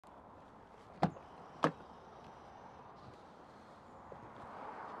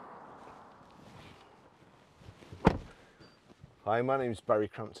Hi, my name is Barry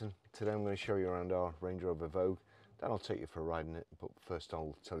Crampton. Today I'm going to show you around our Range Rover Vogue. Then I'll take you for a ride in it, but first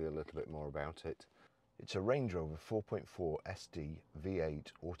I'll tell you a little bit more about it. It's a Range Rover 4.4 SD V8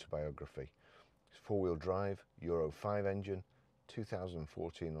 Autobiography. It's four-wheel drive, Euro 5 engine,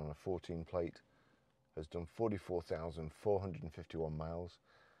 2014 on a 14 plate, has done 44,451 miles,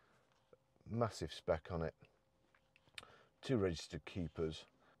 massive spec on it, 2 registered keepers,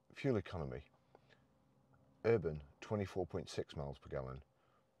 fuel economy, urban 24.6 miles per gallon,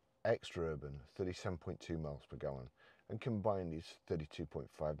 extra urban 37.2 miles per gallon, and combined is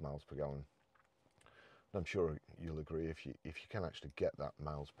 32.5 miles per gallon. And I'm sure you'll agree, if you can actually get that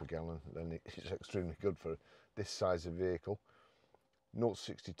miles per gallon, then it's extremely good for this size of vehicle. 0 to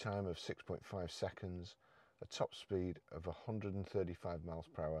 60 time of 6.5 seconds, a top speed of 135 miles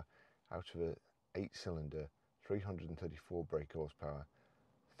per hour out of a 8-cylinder 334 brake horsepower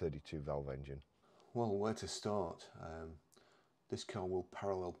 32 valve engine. Well, where to start? This car will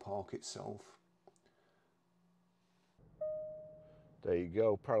parallel park itself. There you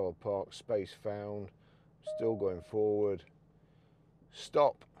go, parallel park, space found, still going forward.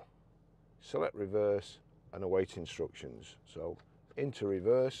 Stop, select reverse and await instructions. So into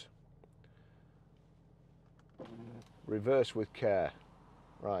reverse, reverse with care.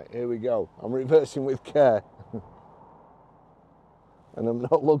 Right, here we go. I'm reversing with care. And I'm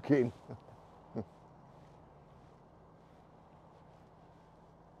not looking.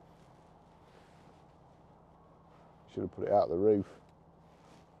 Should have put it out the roof.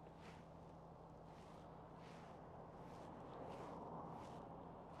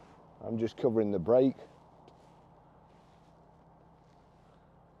 I'm just covering the brake.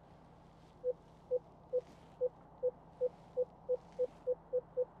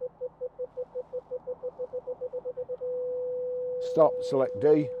 Stop, select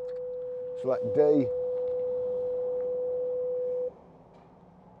D, select D.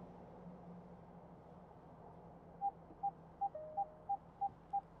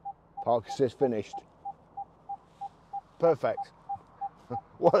 Park assist finished. Perfect.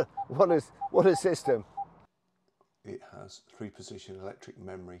 What a system. It has 3-position electric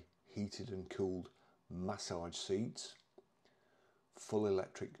memory, heated and cooled massage seats, full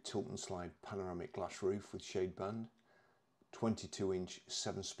electric tilt and slide panoramic glass roof with shade band, 22-inch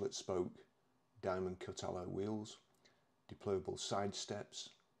 7-split spoke diamond cut alloy wheels, deployable side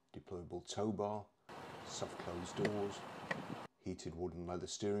steps, deployable tow bar, soft closed doors, heated wood and leather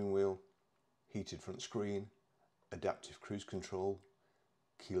steering wheel, heated front screen, adaptive cruise control,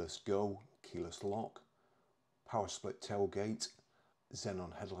 keyless go, keyless lock, power split tailgate,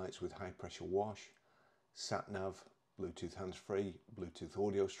 xenon headlights with high pressure wash, sat nav, Bluetooth hands-free, Bluetooth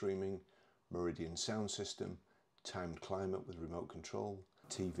audio streaming, Meridian sound system, timed climate with remote control,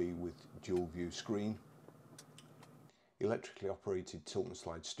 TV with dual view screen, electrically operated tilt and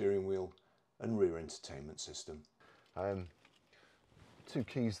slide steering wheel and rear entertainment system. 2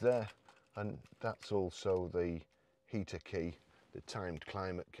 keys there, and that's also the heater key, the timed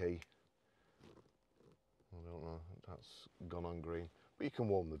climate key. I don't know, that's gone on green, but you can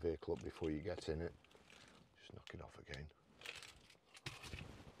warm the vehicle up before you get in it. Just knock it off again.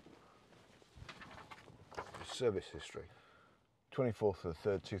 Service history. 24th of the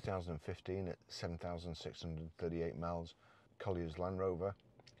 3rd 2015 at 7,638 miles, Collier's Land Rover.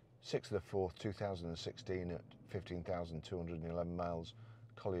 6th of the 4th 2016 at 15,211 miles,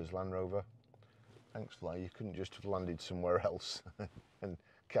 Collier's Land Rover. Thanks, Fly, you couldn't just have landed somewhere else and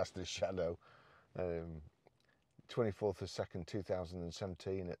cast a shadow. 24th of 2nd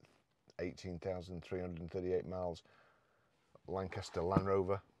 2017 at 18,338 miles, Lancaster Land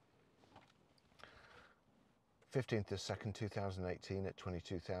Rover. 15th of 2nd 2018 at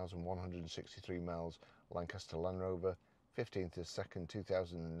 22,163 miles, Lancaster Land Rover. 15th of 2nd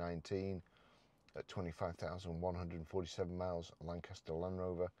 2019 at 25,147 miles, Lancaster Land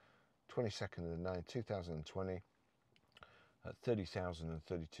Rover. 22nd of the 9th 2020 at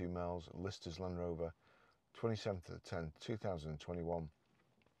 30,032 miles, Lister's Land Rover. 27th of the 10th 2021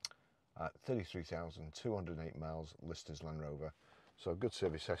 at 33,208 miles, Lister's Land Rover. So good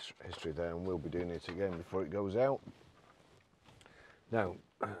service history there, and we'll be doing it again before it goes out. Now,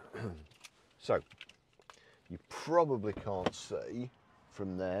 so you probably can't see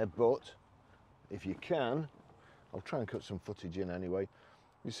from there, but if you can, I'll try and cut some footage in anyway.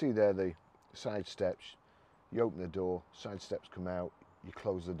 You see there the side steps, you open the door, side steps come out, you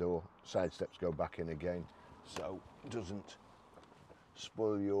close the door, side steps go back in again, so it doesn't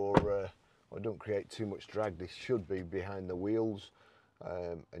spoil your, or don't create too much drag. This should be behind the wheels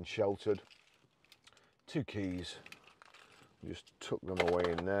and sheltered. 2 keys, just tuck them away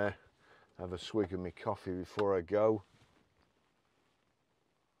in there, have a swig of my coffee before I go.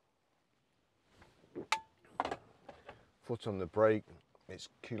 Foot on the brake, it's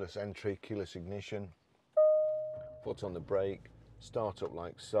keyless entry, keyless ignition. Foot on the brake, start up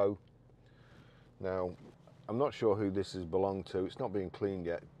like so. Now, I'm not sure who this has belonged to. It's not being cleaned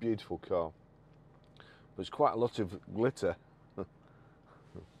yet. Beautiful car. There's quite a lot of glitter.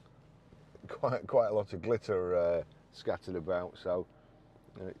 quite a lot of glitter scattered about. So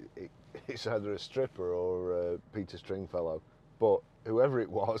it's either a stripper or Peter Stringfellow. But whoever it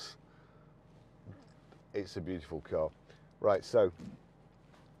was, it's a beautiful car. Right, so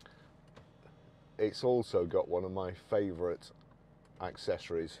it's also got one of my favourite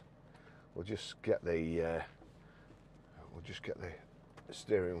accessories. We'll just get the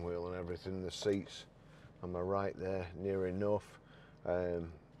steering wheel and everything, the seats. Am I right there? Near enough.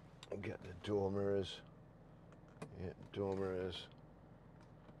 Get the door mirrors. Yeah, door mirrors.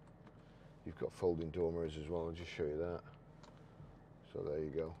 You've got folding door mirrors as well. I'll just show you that. So there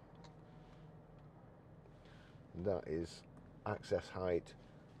you go. That is access height.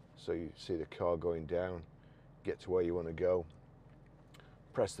 So you see the car going down. Get to where you want to go.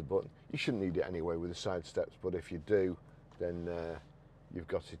 Press the button. You shouldn't need it anyway with the side steps, but if you do, then you've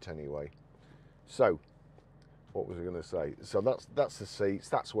got it anyway. So, what was I going to say? So that's the seats.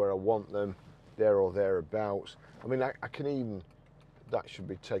 That's where I want them, there or thereabouts. I mean, I can even, that should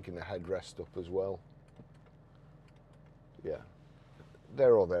be taking the headrest up as well. Yeah,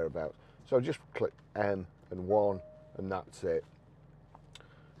 there or thereabouts. So just click M and 1, and that's it.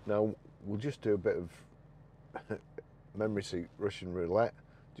 Now we'll just do a bit of memory seat Russian roulette,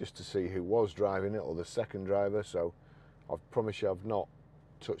 just to see who was driving it, or the second driver. So I promise you I've not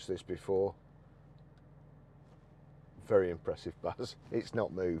touched this before. Very impressive, Baz. It's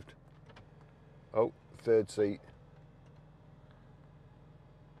not moved. Oh, third seat.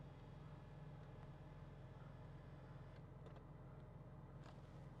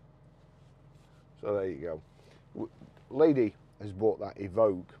 So there you go. Lady has bought that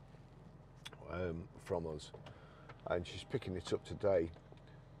Evoque from us, and she's picking it up today.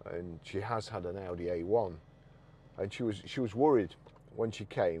 And she has had an Audi A1, and she was worried when she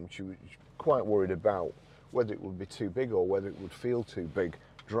came. She was quite worried about whether it would be too big or whether it would feel too big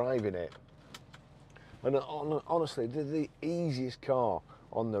driving it. And honestly, they're the easiest car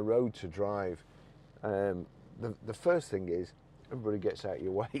on the road to drive. The first thing is, everybody gets out of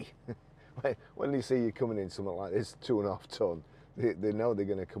your way. When they see you coming in something like this 2.5 ton, they know they're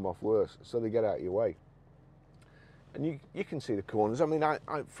going to come off worse, so they get out of your way. And you can see the corners. I mean, I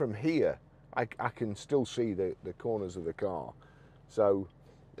from here, I can still see the corners of the car. So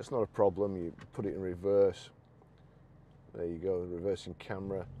it's not a problem. You put it in reverse. There you go, the reversing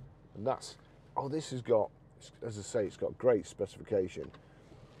camera. And that's, oh, this has got, as I say, it's got great specification.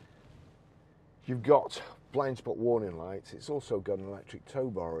 You've got blind spot warning lights. It's also got an electric tow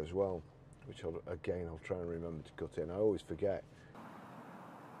bar as well, which I'll try and remember to cut in. I always forget.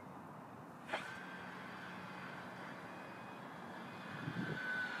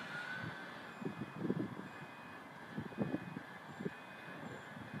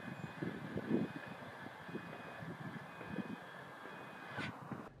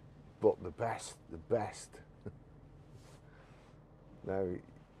 But the best. Now,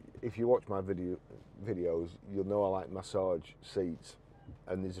 if you watch my videos, you'll know I like massage seats.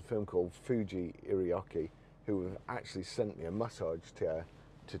 And there's a film called Fuji Irioki who have actually sent me a massage chair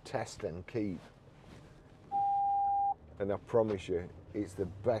to test and keep. And I promise you, it's the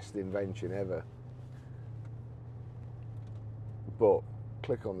best invention ever. But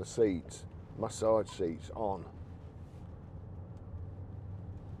click on the seats, massage seats on.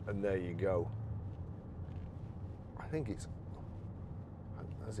 And there you go. I think it's,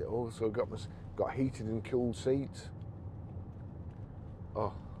 has it also got heated and cooled seats?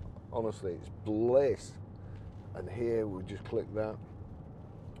 Oh, honestly, it's bliss. And here we'll just click that.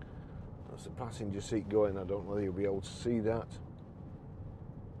 That's the passenger seat going. I don't know whether you'll be able to see that.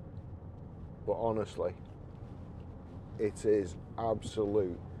 But honestly, it is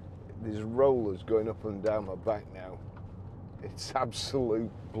absolute. There's rollers going up and down my back now. It's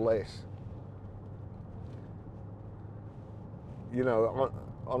absolute bliss. You know,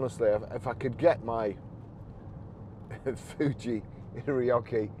 honestly, if I could get my Fuji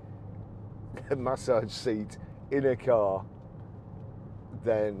Irioki massage seat in a car,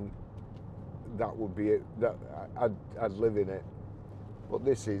 then that would be it. That I'd live in it. But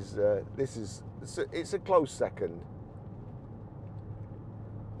this is it's a close second.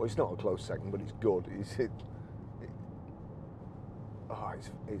 Well, it's not a close second, but it's good.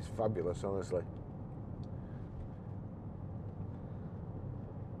 It's fabulous, honestly.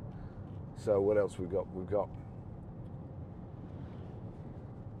 So what else we've got? We've got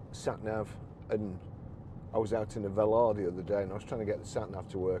sat nav and I was out in the Velar the other day and I was trying to get the sat-nav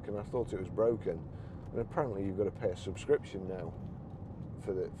to work and I thought it was broken. And apparently you've got to pay a subscription now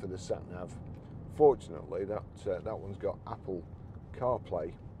for the sat-nav. Fortunately, that one's got Apple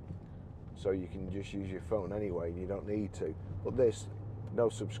CarPlay, so you can just use your phone anyway, you don't need to. But this, no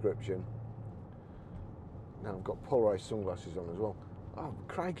subscription. Now I've got polarised sunglasses on as well. Oh,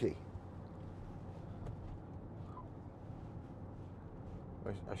 crikey.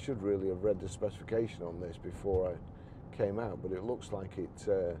 I should really have read the specification on this before I came out, but it looks like it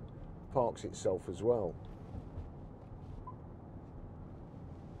parks itself as well.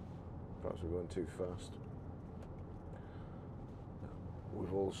 Perhaps we're going too fast.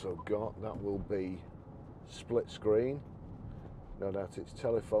 We've also got, that will be split screen. No doubt it's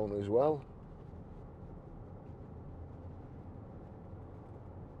telephone as well.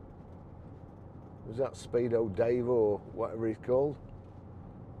 Was that Speedo Dave or whatever he's called?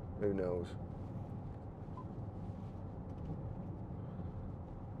 Who knows?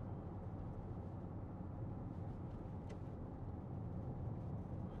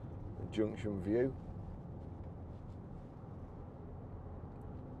 The junction view.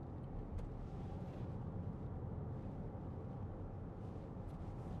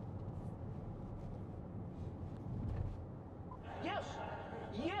 Yes,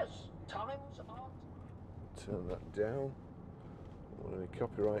 yes, times are... Turn that down. Not any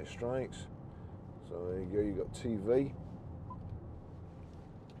copyright strikes. So there you go, you've got TV.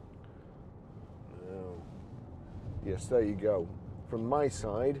 Now, yes, there you go. From my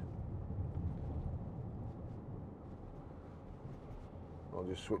side, I'll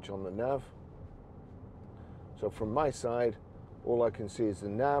just switch on the nav. So from my side, all I can see is the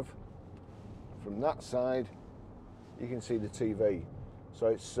nav. From that side, you can see the TV. So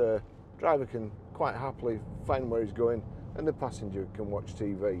it's driver can quite happily find where he's going, and the passenger can watch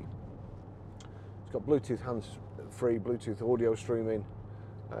TV. It's got Bluetooth hands-free, Bluetooth audio streaming.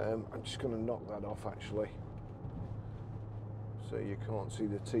 I'm just going to knock that off actually, so you can't see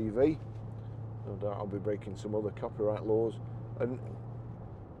the TV. No doubt I'll be breaking some other copyright laws. And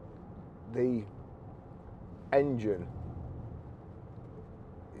the engine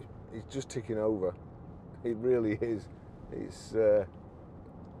is just ticking over. It really is. It's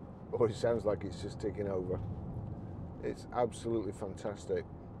or it sounds like it's just ticking over. It's absolutely fantastic.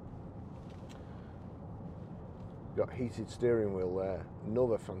 Got heated steering wheel there,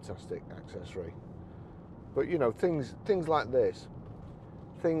 another fantastic accessory. But you know, things like this,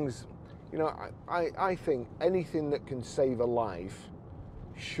 things, you know, I think anything that can save a life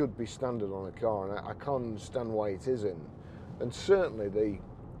should be standard on a car, and I can't understand why it isn't. And certainly the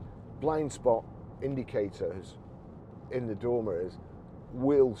blind spot indicators in the door mirrors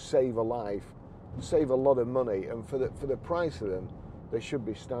will save a life, save a lot of money, and for the price of them, they should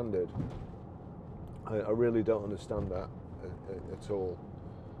be standard. I really don't understand that at all.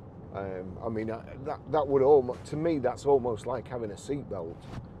 I mean, that would almost, to me, that's almost like having a seatbelt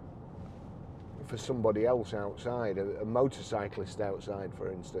for somebody else outside, a motorcyclist outside, for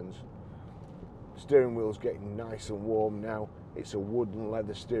instance. Steering wheel's getting nice and warm now. It's a wood and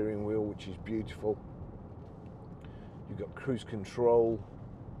leather steering wheel, which is beautiful. You've got cruise control.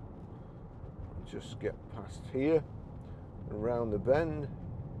 Just get past here and round the bend.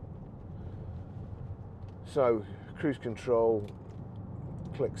 So cruise control,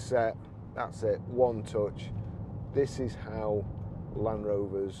 click set, that's it, one touch. This is how Land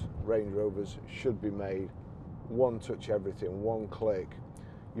Rovers, Range Rovers should be made. One touch everything, one click.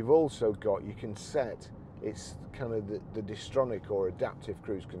 You've also got, you can set, it's kind of the Distronic or adaptive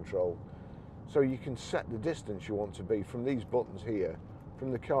cruise control. So you can set the distance you want to be from these buttons here,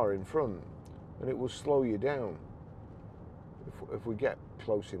 from the car in front, and it will slow you down. If we get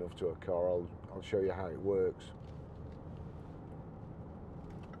close enough to a car, I'll show you how it works.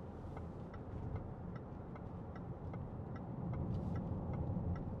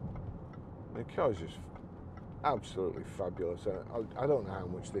 The car's just absolutely fabulous. I don't know how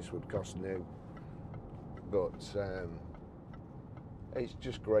much this would cost new, but it's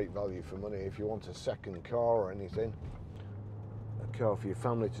just great value for money. If you want a second car or anything, a car for your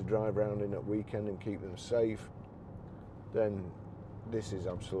family to drive around in at weekend and keep them safe, then this is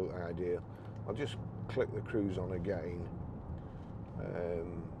absolutely ideal. I'll just click the cruise on again,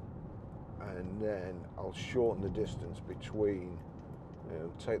 and then I'll shorten the distance between,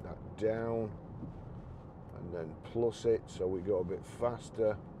 take that down and then plus it so we go a bit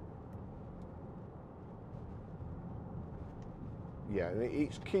faster. Yeah, and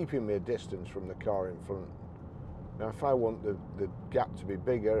it's keeping me a distance from the car in front. Now if I want the gap to be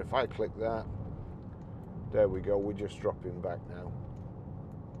bigger, if I click that, there we go, we're just dropping back now.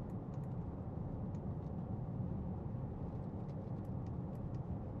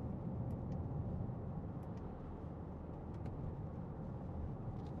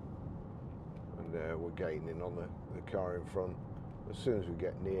 we're gaining on the car in front. As soon as we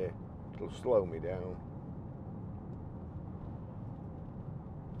get near, it'll slow me down.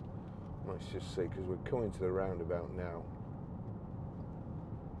 Let's just see, because we're coming to the roundabout now.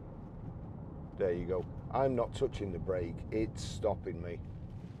 There you go. I'm not touching the brake, it's stopping me.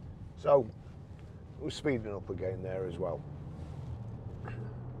 So we're speeding up again there as well.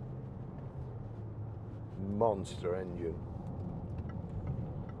 Monster engine.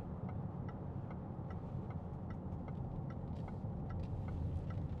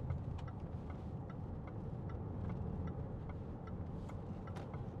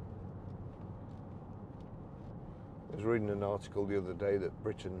 I was reading an article the other day that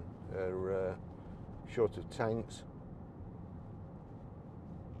Britain are short of tanks.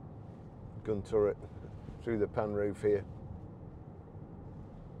 Gun turret through the pan roof here.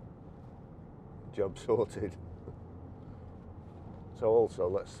 Job sorted. So also,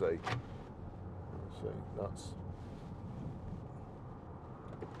 let's see, that's,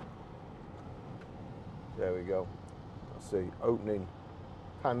 there we go. Let's see, opening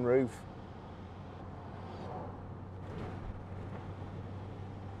pan roof.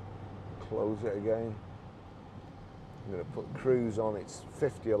 Close it again. I'm going to put cruise on, it's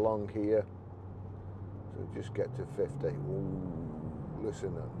 50 along here. So just get to 50. Ooh,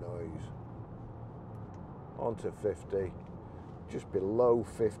 listen to that noise. Onto 50, just below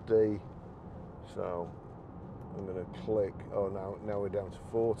 50. So I'm going to click, oh now we're down to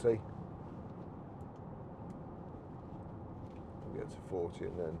 40. We'll get to 40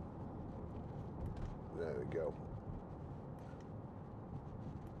 and then, there we go.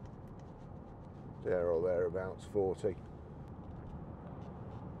 There or thereabouts, 40.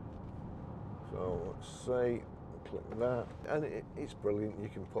 So let's see, click that, and it's brilliant. You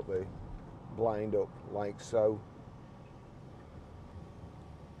can put the blind up like so.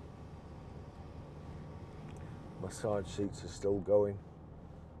 Massage seats are still going.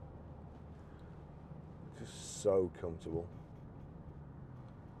 Just so comfortable.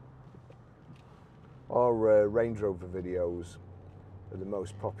 Our Range Rover videos are the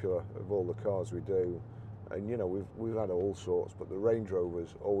most popular of all the cars we do, and you know we've had all sorts, but the Range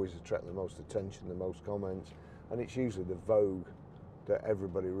Rovers always attract the most attention, the most comments, and it's usually the Vogue that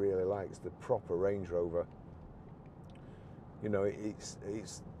everybody really likes, the proper Range Rover. You know, it's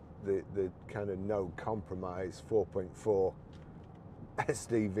the kind of no compromise 4.4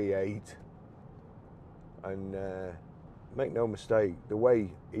 SD V8, and make no mistake, the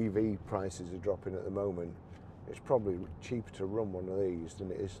way EV prices are dropping at the moment, it's probably cheaper to run one of these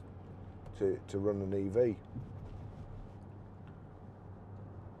than it is to run an EV.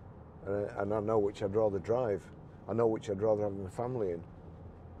 And I know which I'd rather drive. I know which I'd rather have my family in,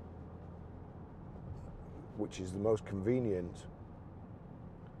 which is the most convenient.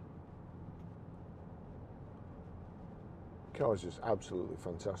 The car is just absolutely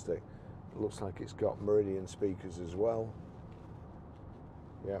fantastic. It looks like it's got Meridian speakers as well.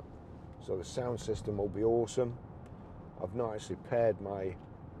 Yep. So the sound system will be awesome. I've not actually paired my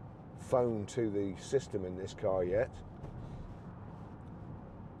phone to the system in this car yet,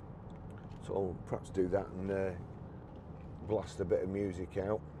 so I'll perhaps do that and blast a bit of music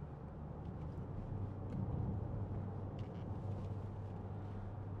out.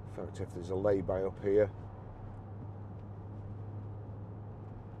 In fact, if there's a lay-by up here,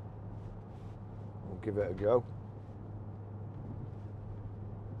 I'll give it a go.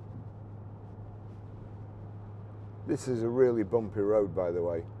 This is a really bumpy road, by the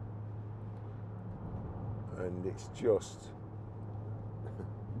way, and it's just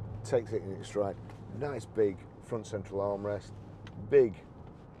takes it in its stride. Nice big front central armrest, big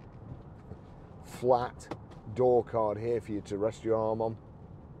flat door card here for you to rest your arm on.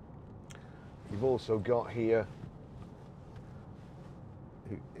 You've also got here,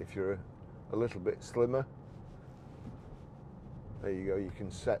 if you're a little bit slimmer, there you go, you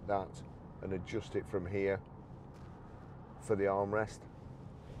can set that and adjust it from here for the armrest.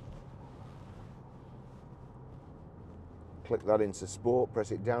 Click that into sport,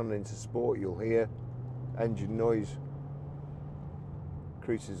 press it down into sport, you'll hear engine noise.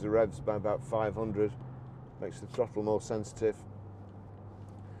 Increases the revs by about 500, makes the throttle more sensitive.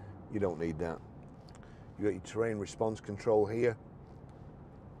 You don't need that. You've got your terrain response control here.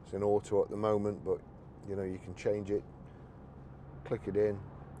 It's in auto at the moment, but you know, you can change it. Click it in,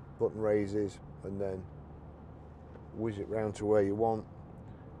 button raises, and then whiz it round to where you want.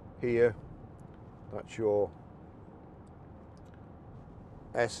 Here, that's your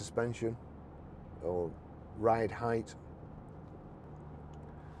air suspension or ride height.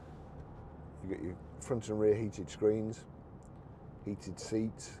 You got your front and rear heated screens, heated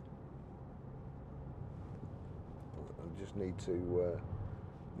seats, just need to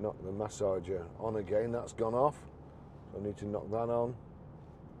knock the massager on again. That's gone off, so I need to knock that on.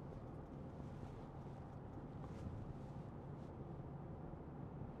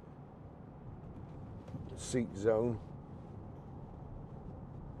 Seat zone.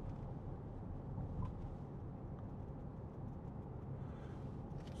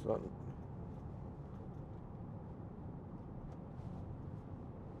 So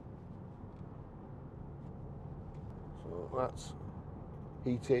that's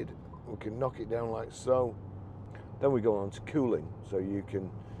heated. We can knock it down like so. Then we go on to cooling. So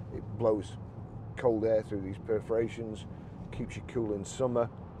it blows cold air through these perforations, keeps you cool in summer.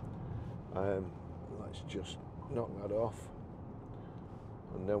 Let's just knock that off.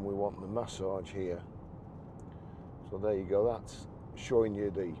 And then we want the massage here. So there you go, that's showing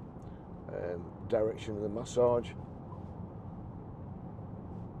you the direction of the massage.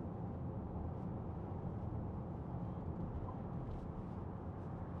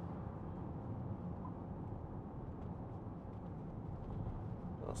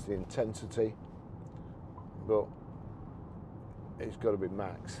 That's the intensity, but it's got to be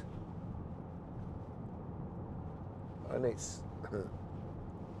max. And it's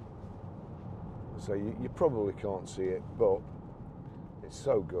so you probably can't see it, but it's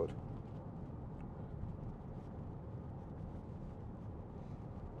so good.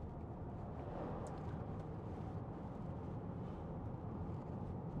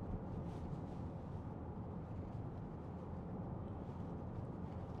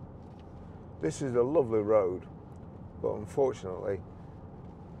 This is a lovely road, but unfortunately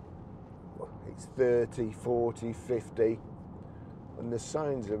it's 30, 40, 50, and the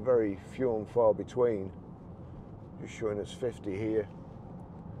signs are very few and far between. Just showing us 50 here,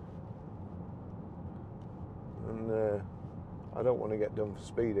 and I don't want to get done for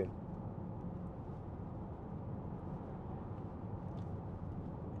speeding.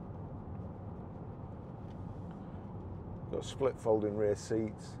 Got split folding rear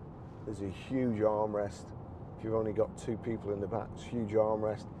seats. There's a huge armrest. If you've only got two people in the back, it's a huge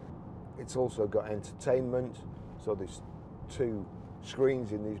armrest. It's also got entertainment, so there's two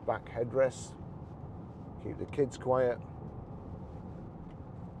screens in these back headrests. Keep the kids quiet.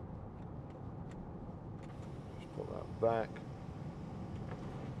 Just put that back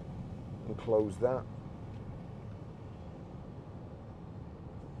and close that.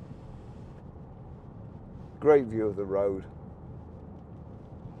 Great view of the road.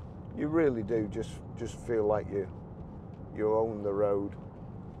 You really do just feel like you own the road.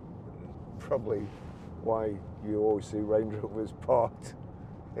 Probably why you always see Range Rovers parked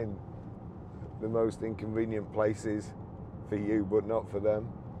in the most inconvenient places for you, but not for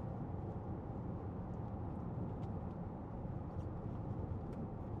them.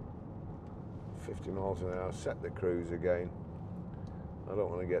 $50 miles an hour, set the cruise again. I don't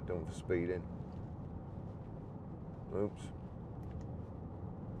want to get done for speeding. Oops.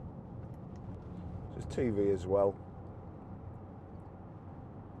 There's TV as well.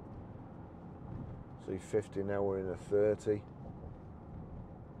 See 50, now we're in a 30.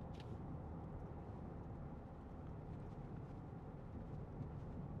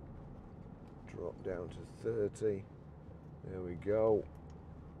 Drop down to 30. There we go.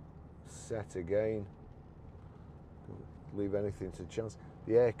 Set again. Leave anything to chance.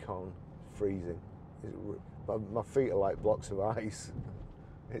 The aircon freezing. My feet are like blocks of ice.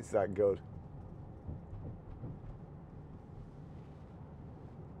 It's that good.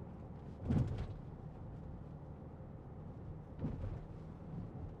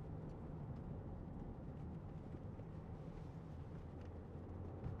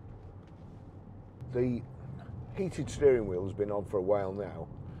 The heated steering wheel has been on for a while now.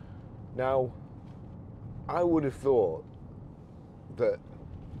 Now, I would have thought that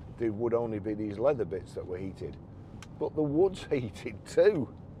there would only be these leather bits that were heated, but the wood's heated too.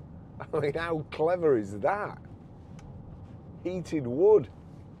 I mean, how clever is that? Heated wood.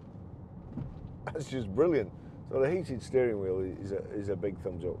 That's just brilliant. So the heated steering wheel is a big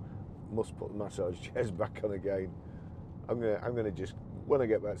thumbs up. Must put the massage chairs back on again. I'm gonna just, when I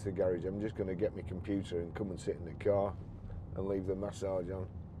get back to the garage, I'm just gonna get my computer and come and sit in the car and leave the massage on.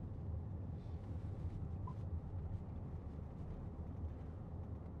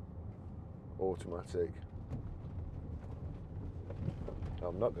 Automatic.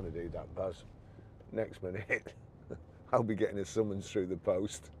 I'm not going to do that, Baz. Next minute, I'll be getting a summons through the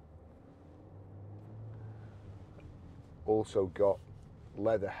post. Also got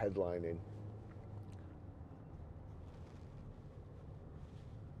leather headlining.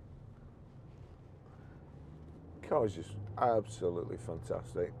 Car's just absolutely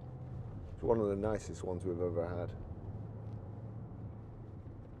fantastic. It's one of the nicest ones we've ever had.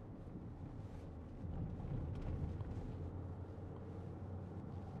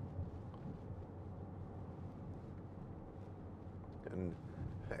 And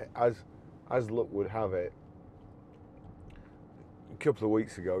as luck would have it, a couple of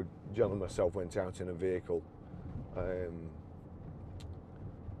weeks ago, John and myself went out in a vehicle, and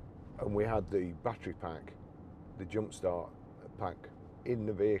we had the battery pack, the jump start pack, in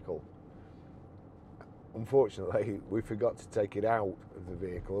the vehicle. Unfortunately, we forgot to take it out of the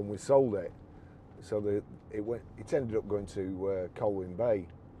vehicle, and we sold it. So it ended up going to Colwyn Bay,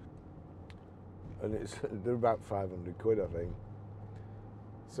 and they're about 500 quid, I think.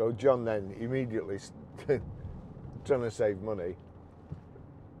 So John then immediately, trying to save money,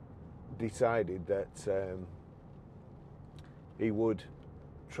 decided that he would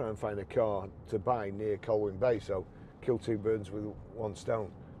try and find a car to buy near Colwyn Bay. So kill two birds with one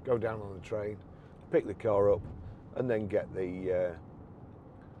stone. Go down on the train, pick the car up, and then get the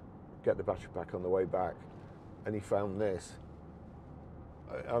battery pack on the way back. And he found this.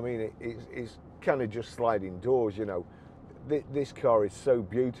 I mean, it's kind of just sliding doors, you know. This car is so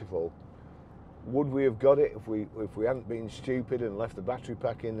beautiful. Would we have got it if we hadn't been stupid and left the battery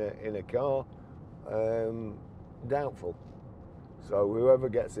pack in a car? Doubtful. So whoever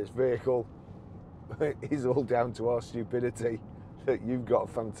gets this vehicle is all down to our stupidity. That you've got a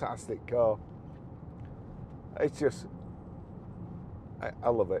fantastic car. It's just, I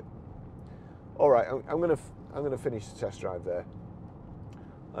love it. All right, I'm gonna finish the test drive there,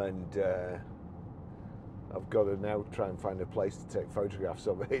 and I've got to now try and find a place to take photographs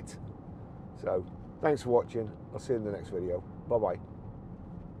of it. So thanks for watching. I'll see you in the next video. Bye bye.